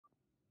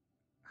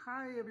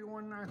Hi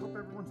everyone, I hope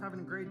everyone's having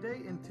a great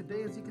day, and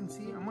today, as you can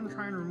see, I'm going to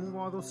try and remove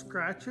all those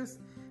scratches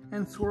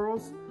and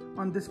swirls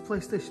on this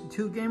PlayStation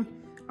 2 game.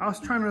 I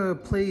was trying to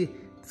play,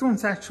 this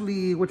one's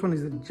actually, which one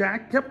is it?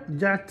 Jack? Yep,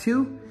 Jack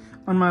 2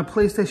 on my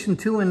PlayStation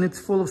 2, and it's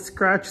full of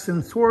scratches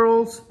and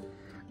swirls.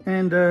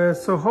 And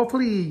so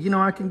hopefully,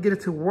 I can get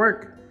it to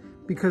work,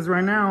 because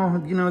right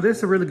now, this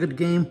is a really good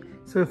game.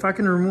 So if I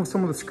can remove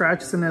some of the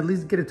scratches and at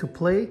least get it to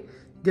play,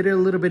 get it a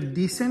little bit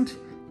decent,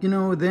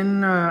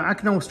 then I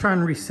can always try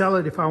and resell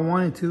it if I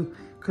wanted to,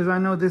 because I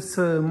know this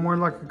is more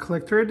like a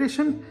collector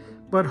edition.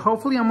 But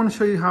hopefully I'm going to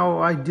show you how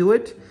I do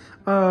it.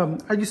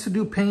 I used to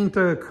do paint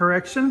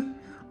correction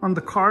on the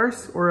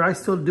cars, or I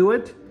still do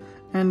it.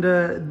 And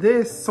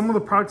some of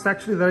the products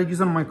actually that I use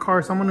on my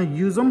cars, I'm going to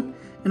use them,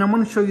 and I'm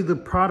going to show you the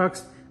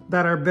products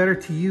that are better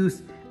to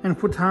use. And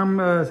for time,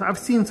 I've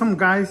seen some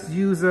guys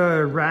use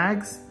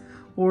rags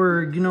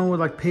or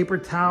like paper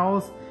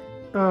towels.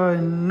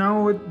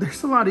 No,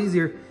 there's a lot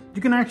easier.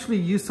 You can actually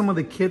use some of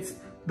the kits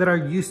that are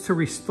used to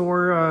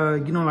restore,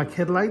 like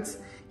headlights,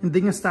 and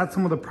they can start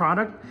some of the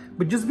product.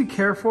 But just be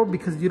careful,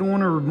 because you don't want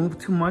to remove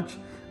too much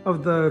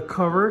of the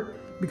cover,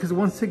 because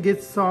once it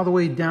gets all the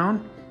way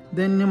down,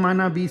 then it might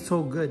not be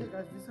so good. Okay,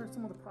 guys, these are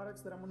some of the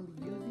products that I'm going to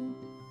be using.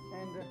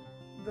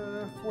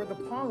 And for the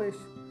polish,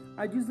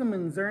 I use them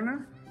in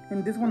Zerna,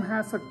 and this one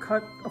has a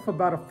cut of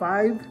about a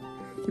 5.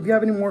 If you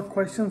have any more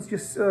questions,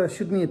 just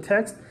shoot me a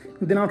text,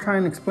 and then I'll try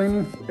and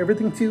explain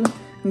everything to you.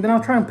 And then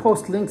I'll try and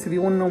post links if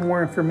you want to know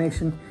more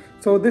information.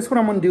 So this is what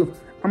I'm going to do.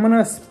 I'm going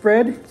to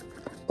spread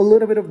a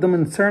little bit of the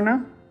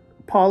Mancerna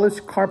polish,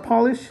 car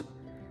polish.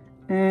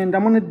 And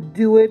I'm going to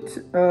do it,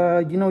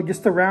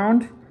 just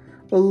around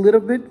a little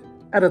bit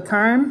at a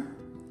time.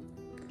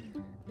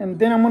 And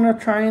then I'm going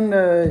to try and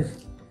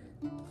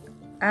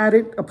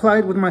apply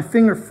it with my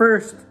finger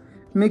first.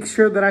 Make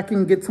sure that I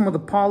can get some of the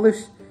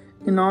polish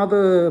in all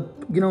the,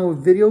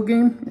 video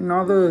game, in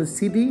all the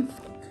CD.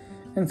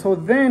 And so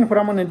then what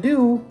I'm going to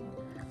do,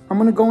 I'm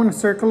going to go in a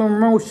circular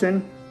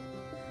motion.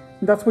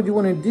 That's what you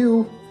want to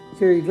do.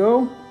 Here you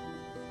go.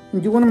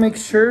 And you want to make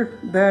sure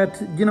that,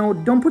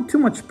 don't put too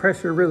much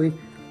pressure, really.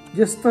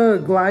 Just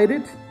glide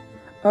it.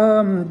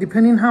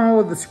 Depending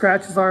how the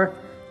scratches are,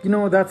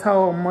 that's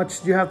how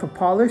much you have to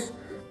polish.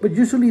 But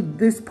usually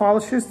this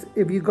polishes,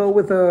 if you go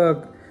with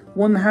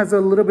one that has a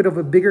little bit of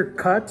a bigger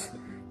cut,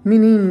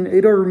 meaning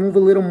it'll remove a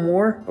little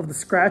more of the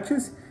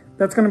scratches,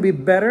 that's going to be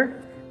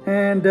better.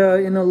 And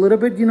in a little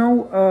bit,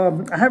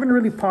 I haven't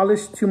really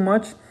polished too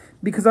much,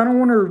 because I don't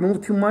want to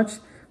remove too much.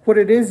 What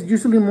it is,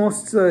 usually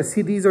most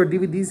CDs or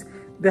DVDs,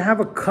 they have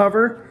a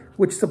cover,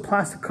 which is a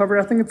plastic cover.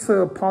 I think it's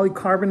a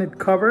polycarbonate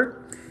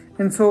cover.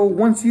 And so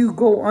once you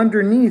go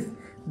underneath,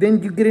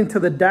 then you get into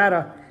the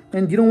data,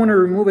 and you don't want to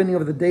remove any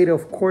of the data,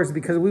 of course,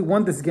 because we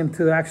want this game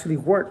to actually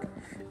work.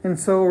 And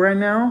so right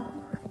now,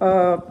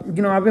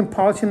 I've been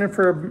polishing it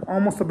for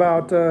almost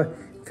about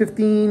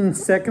 15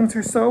 seconds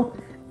or so.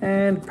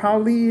 And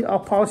probably I'll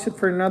polish it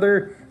for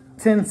another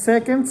 10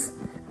 seconds,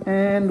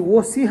 and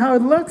we'll see how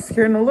it looks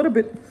here in a little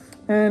bit.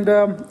 And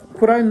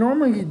what I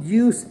normally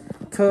use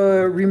to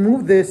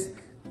remove this,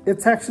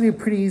 it's actually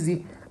pretty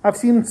easy. I've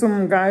seen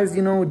some guys,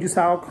 use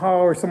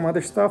alcohol or some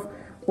other stuff.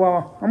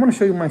 Well, I'm going to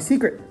show you my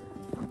secret.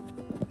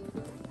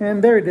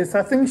 And there it is.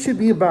 I think it should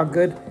be about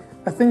good.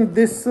 I think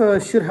this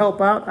should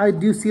help out. I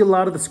do see a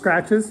lot of the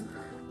scratches.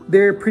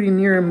 They're pretty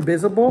near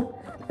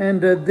invisible.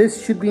 And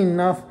this should be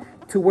enough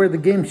to where the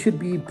game should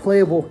be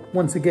playable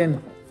once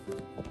again.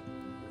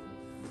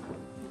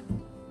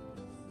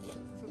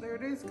 So there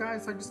it is,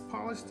 guys. I just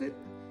polished it,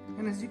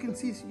 and as you can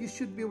see, you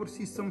should be able to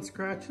see some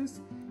scratches,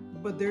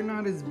 but they're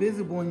not as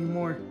visible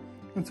anymore.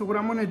 And so what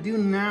I'm going to do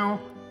now,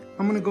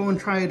 I'm going to go and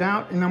try it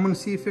out, and I'm going to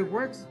see if it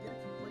works. I get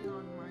to play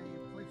on my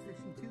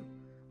PlayStation 2.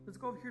 Let's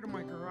go over here to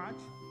my garage,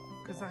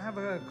 because I have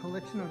a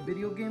collection of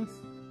video games.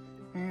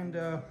 And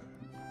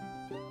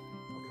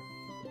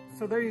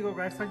so there you go,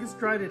 guys. I just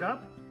dried it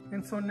up.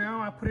 And so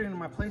now I put it in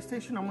my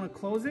PlayStation. I'm going to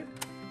close it,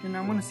 and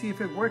I'm going to see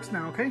if it works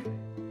now, okay?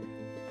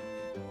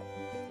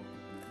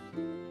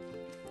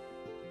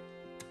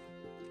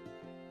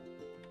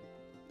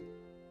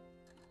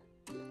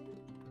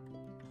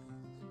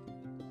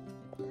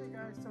 Okay,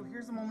 guys, so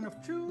here's the moment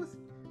of truth.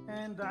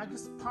 And I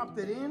just popped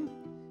it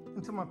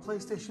into my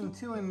PlayStation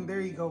 2, and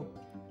there you go.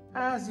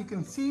 As you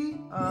can see,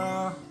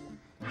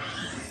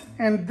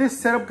 and this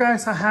setup,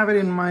 guys, I have it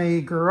in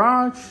my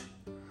garage.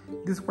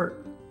 This is where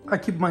I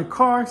keep my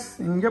cars,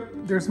 and yep,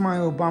 there's my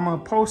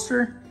Obama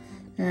poster,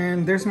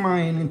 and there's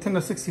my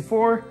Nintendo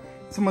 64,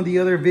 some of the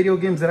other video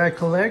games that I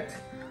collect.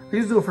 I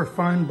just do it for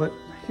fun, but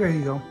here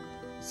you go.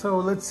 So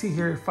let's see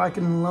here if I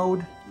can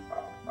load,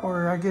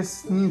 or I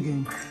guess new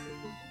game.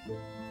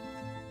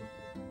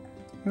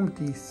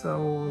 Empty,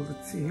 so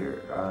let's see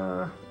here.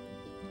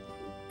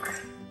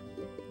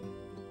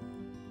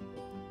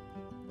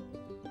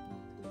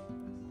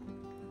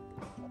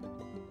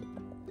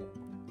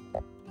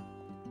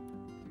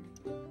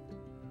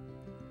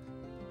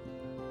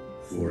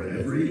 For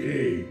every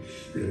age,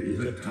 there is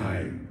a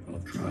time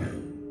of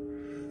trial.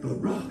 The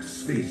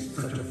rocks faced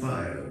such a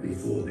fire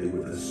before they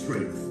were the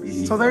strength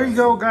beneath. So there you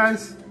go,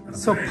 guys.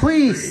 So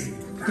please,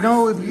 you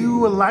know, if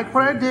you like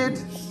what I did,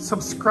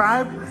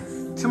 subscribe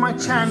to my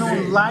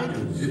channel, like,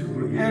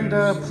 and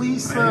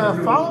please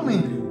follow me.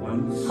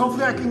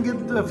 Hopefully I can get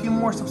a few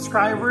more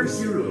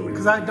subscribers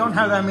because I don't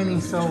have that many.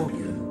 So,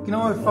 you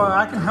know, if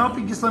I can help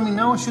you, just let me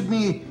know. Shoot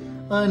me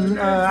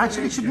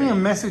a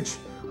message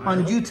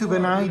on YouTube,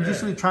 and I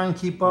usually try and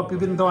keep up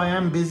even though I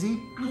am busy.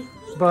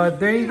 But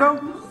there you go.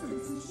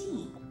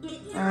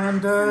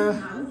 And the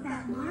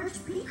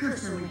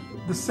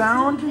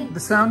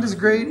sound is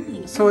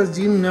great. So as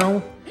you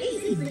know,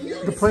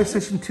 the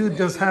PlayStation 2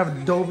 does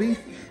have Dolby,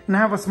 and I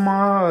have a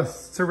small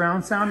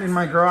surround sound in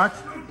my garage.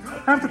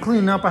 I have to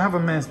clean up, I have a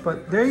mess,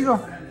 but there you go.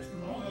 The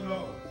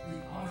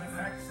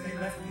artifacts they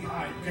left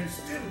behind can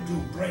still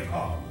do great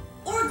harm.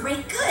 Or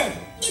great good,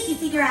 if you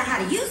figure out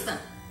how to use them.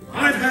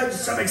 I've had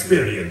some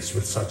experience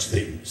with such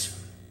things.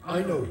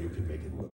 I know you can make it work.